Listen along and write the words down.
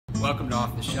Welcome to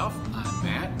Off the Shelf. I'm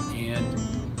Matt,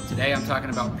 and today I'm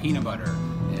talking about peanut butter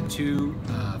and two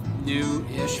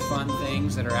new-ish fun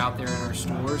things that are out there in our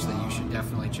stores that you should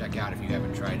definitely check out if you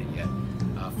haven't tried it yet.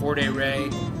 4-Day Ray,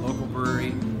 local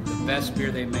brewery. The best beer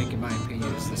they make, in my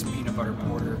opinion, is this peanut butter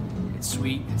porter. It's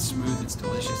sweet, it's smooth, it's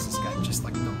delicious. It's got just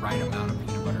like the right amount of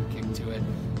peanut butter kick to it,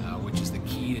 which is the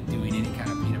key to doing any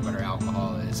kind of peanut butter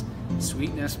alcohol is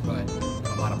sweetness, but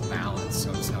a lot of balance,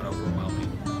 so it's not overwhelming.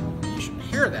 You should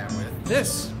pair that with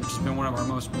this, which has been one of our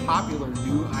most popular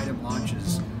new item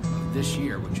launches of this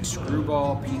year, which is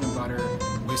Skrewball peanut butter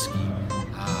whiskey.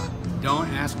 Don't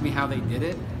ask me how they did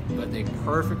it, but they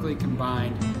perfectly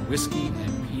combined whiskey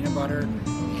and peanut butter,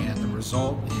 and the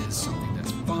result is something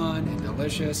that's fun and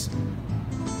delicious.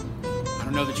 I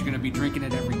don't know that you're going to be drinking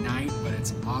it every night, but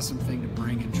it's an awesome thing to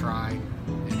bring and try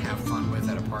and have fun with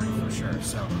at a party for sure.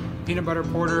 So peanut butter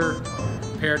porter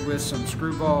paired with some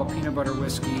Skrewball peanut butter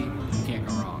whiskey, you can't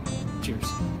go wrong.